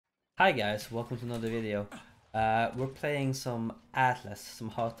Hi guys, welcome to another video. We're playing some Atlas, some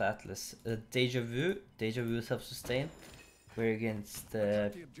hot Atlas. Deja Vu self-sustain. We're against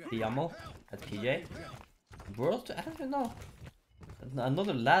Piamo at PJ. World? I don't even know.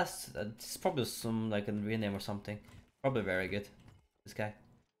 Another last, it's probably some like a rename or something. Probably very good. This guy.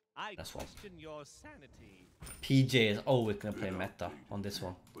 That's one. PJ is always gonna play meta on this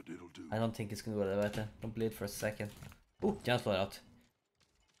one. I don't think it's gonna go that better. Don't bleed for a second. Ooh, Jan's fly out.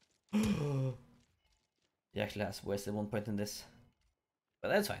 He actually has wasted 1 point in this. But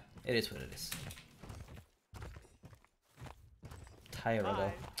that's fine. It is what it is. Tyra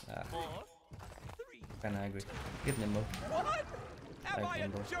though. Kinda angry. Get nimble. Like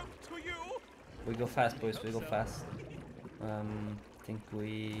nimble. We go fast, boys. We go fast. Think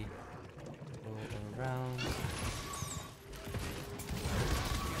we go around.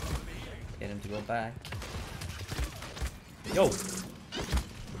 Get him to go back. Yo!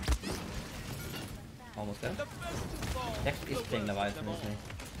 Almost there. Actually is playing the Leviathan, isn't he?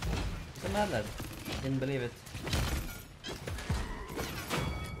 He's a mad lad. Didn't believe it.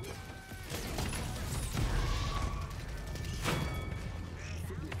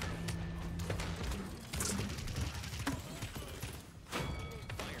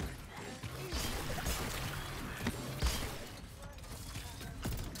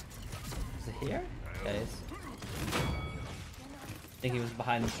 Is it here? Yeah, it is. I think he was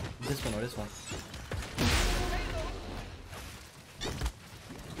behind this one or this one.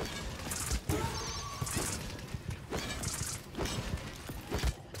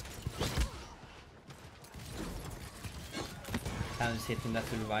 I'm just hitting that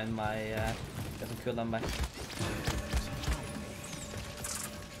to rewind my get some cooldown back.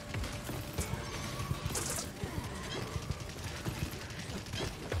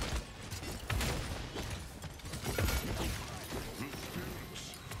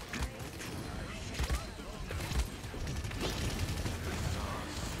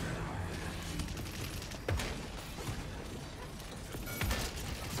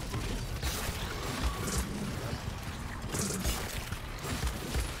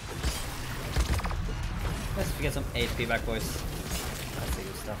 Let's get some HP back, boys. That's the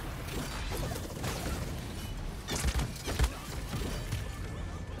good stuff.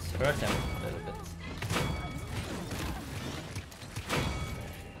 Let's hurt them a little bit.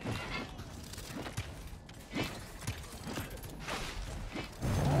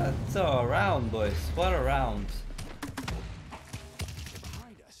 What a round, boys. What a round.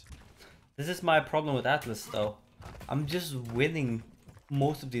 This is my problem with Atlas, though. I'm just winning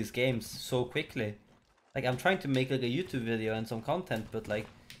most of these games so quickly. Like, I'm trying to make like a YouTube video and some content, but like,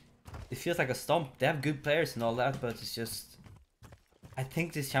 it feels like a stomp. They have good players and all that, but it's just... I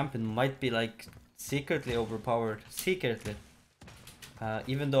think this champion might be like secretly overpowered. Secretly.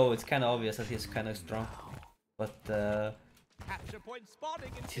 Even though it's kind of obvious that he's kind of strong. But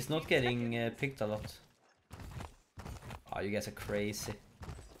he's not getting picked a lot. Oh, you guys are crazy.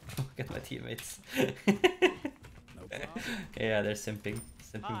 Look at my teammates. Yeah, they're simping.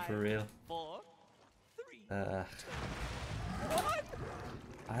 Simping for real.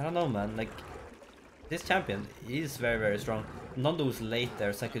 I don't know, man. Like, this champion, he's very, very strong. Nando was late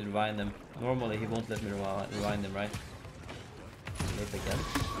there, so I could rewind him. Normally, he won't let me rewind him, right? Late again.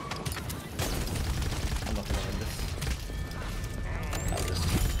 I'm not gonna win this. I'll just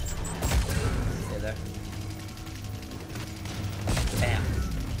stay there. Bam!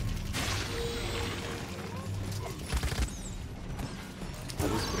 I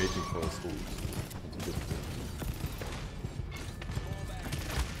was waiting for a stone.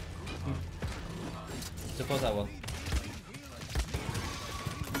 Suppose I won.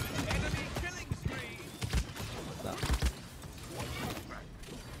 No.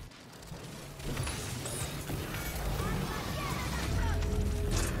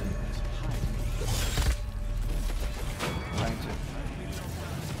 Trying to.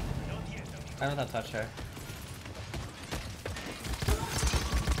 I don't have touch her.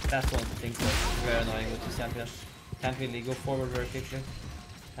 That's one thing that's very annoying with this champion. Can't really go forward very quickly.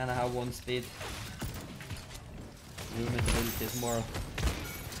 And I have one speed. Movement ability is more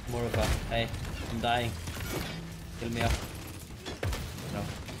of a, hey, I'm dying, kill me up. No,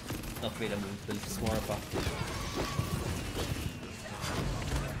 not really a movement ability, it's more of a...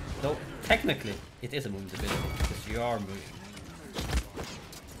 No, technically it is a movement ability, because you are moving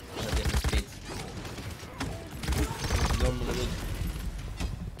at different speeds. Normally would.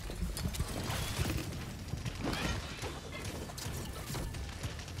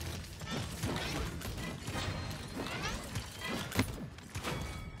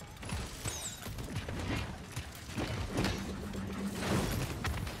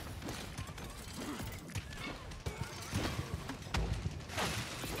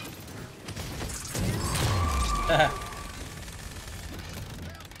 That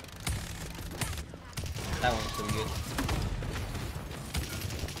one's pretty good.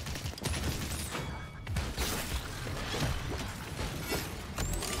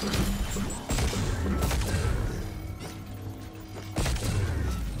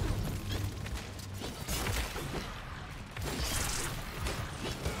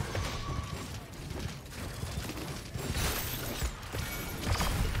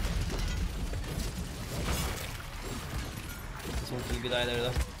 This one's pretty good either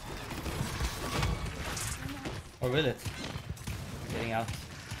though. Or will it? Getting out.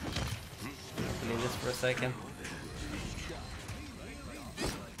 Leave this for a second.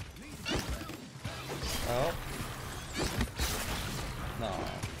 Oh. No.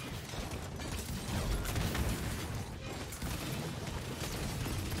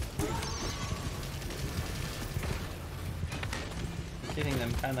 Getting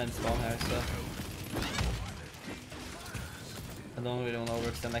them kinda in spawn here, so I don't really want to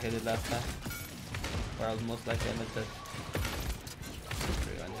overextend like I did last time. Or I'll most likely end it. 30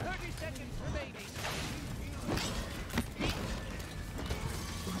 seconds remaining.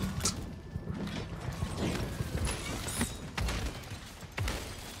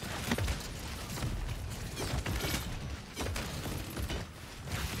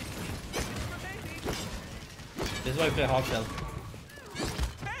 This is why we play half shell. 10,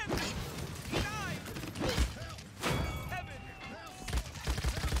 9, 7,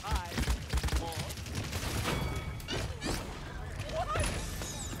 5, 4, 1.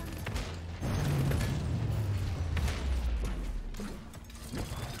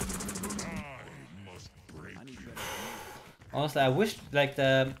 Honestly, I wish like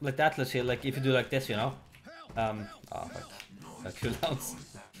the Atlas shield, like if you do like this, you know. Oh fuck. Cooldowns.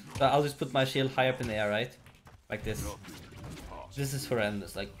 So I'll just put my shield high up in the air, right? Like this. This is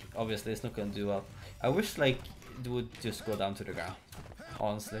horrendous. Like obviously it's not gonna do well. I wish like it would just go down to the ground.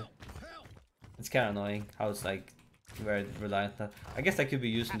 Honestly, it's kind of annoying how it's like very reliant on that. I guess that could be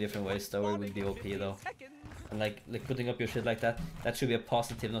used in different ways though. Or it would be OP though. And like putting up your shit like that, that should be a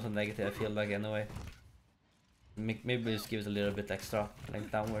positive, not a negative. I feel like anyway. Maybe just give it a little bit extra, like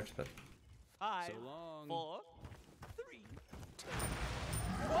downwards, but 5, 4, 3, 2,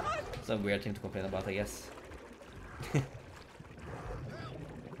 1. it's a weird thing to complain about, I guess.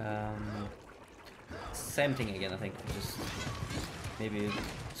 Same thing again, I think. Just maybe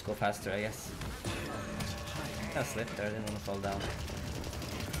just go faster, I guess. I slipped there, I didn't want to fall down.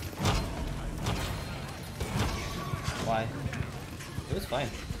 Why? It was fine.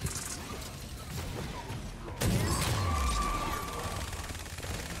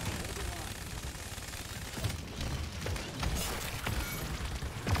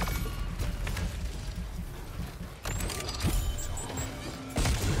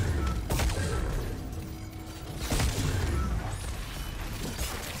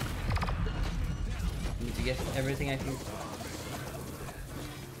 Get everything I can.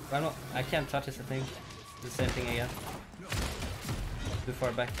 I can't touch this, I think. The same thing again. Too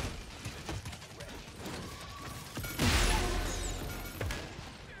far back.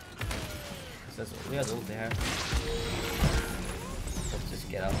 We got ulti here. Let's just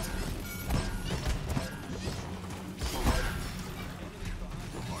get out.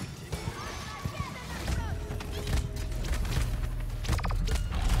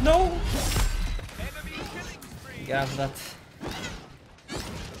 No! Get out of that.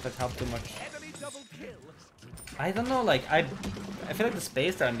 That helped too much. I don't know, like I feel like the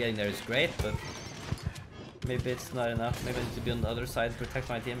space that I'm getting there is great, but maybe it's not enough. Maybe I need to be on the other side and protect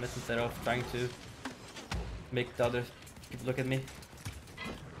my teammates instead of trying to make the other people look at me.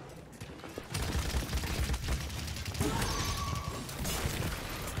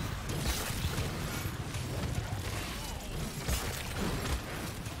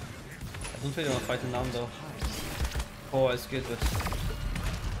 I don't really want to fight him down though. Oh, it's good, but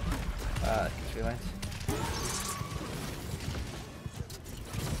it's rewind.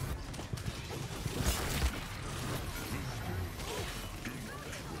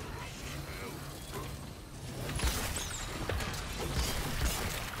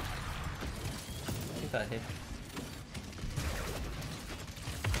 Get that hit.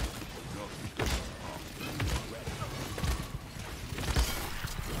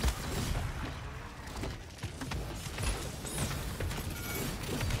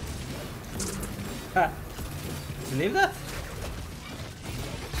 Ha! Did you leave that?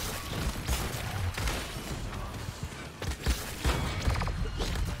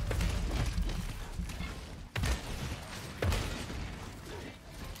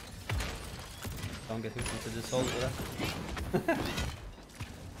 Don't get hooked into this hole with that.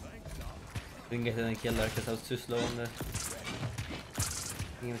 Didn't get any kill there because I was too slow on the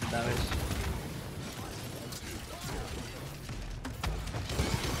giving it the damage.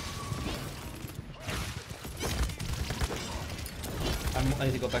 I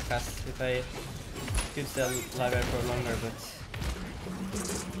need to go back fast if I could stay alive here for longer, but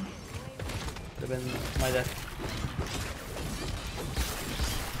would have been my death.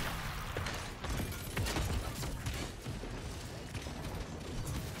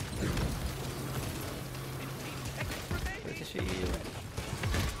 Where's the shield?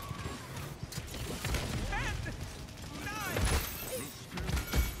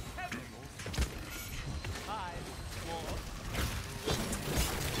 5, 4, 3,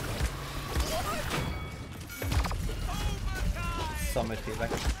 2, 1. So much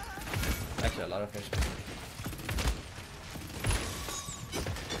feedback. Actually, a lot of fish.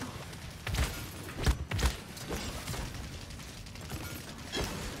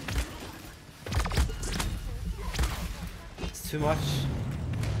 It's too much.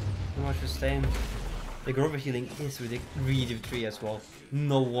 Too much sustain. The Grover healing is ridiculous. Redo 3 as well.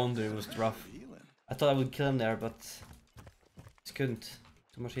 No wonder it was rough. I thought I would kill him there, but just couldn't.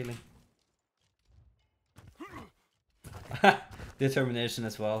 Too much healing. Determination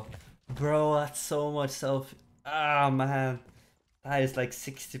as well. Bro, that's so much self. Ah, man. That is like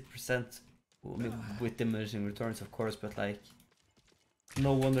 60% with diminishing returns, of course, but like,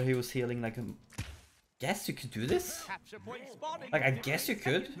 no wonder he was healing like a... Guess you could do this? Like, I guess you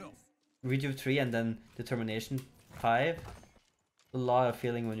could. Redo 3 and then Determination 5. A lot of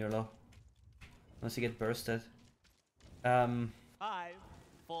healing when you're low. Unless you get bursted. 5,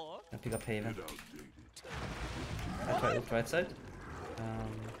 4. I pick up Haven. I try ult right side.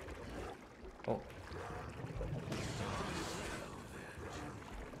 Oh.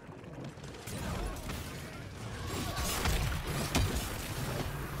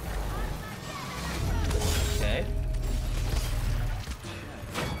 Okay.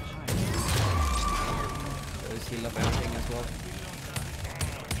 Let's heal up everything as well.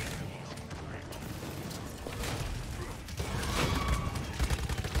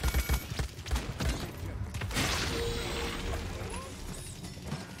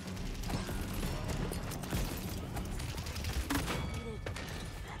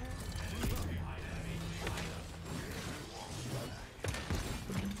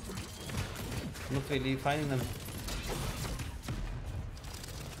 Not really finding them.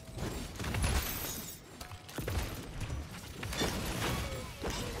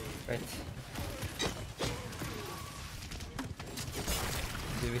 Right.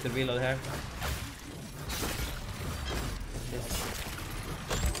 Do with the reload here. Yes.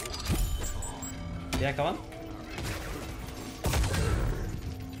 Yeah, come on.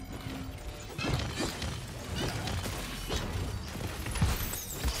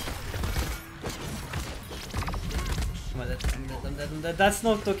 That's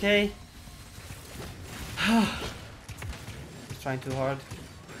not okay. Just trying too hard.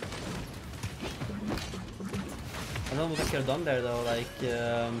 I don't know what I could have done there though, like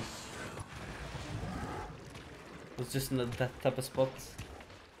it was just in that type of spot.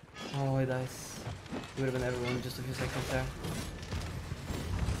 Oh, he dies. He would have been everyone in just a few seconds there.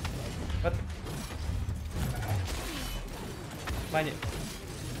 What? Mind you.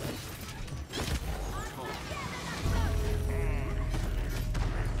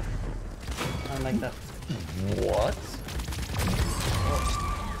 Like that. What?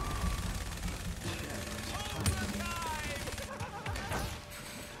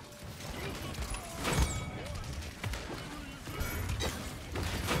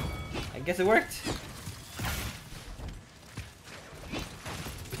 I guess it worked.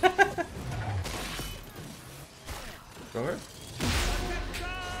 Grover?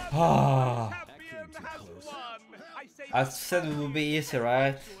 Ah. I said it would be easy,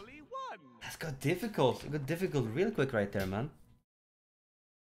 right? That's got difficult. It got difficult real quick right there, man.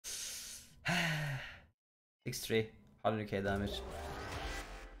 6-3, 100k damage.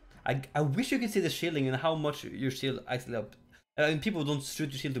 I wish you could see the shielding and how much your shield actually up. I mean, people don't shoot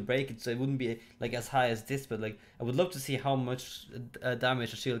your shield to break it, so it wouldn't be like as high as this. But like, I would love to see how much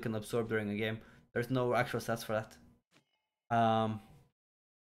damage a shield can absorb during a game. There's no actual stats for that.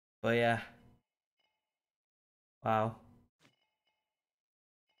 But yeah. Wow.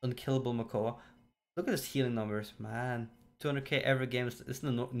 Unkillable Makoa. Look at his healing numbers, man. 200k every game is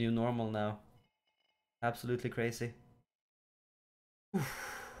the new normal now. Absolutely crazy. Oof.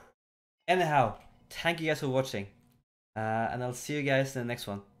 Anyhow, thank you guys for watching. And I'll see you guys in the next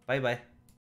one. Bye bye.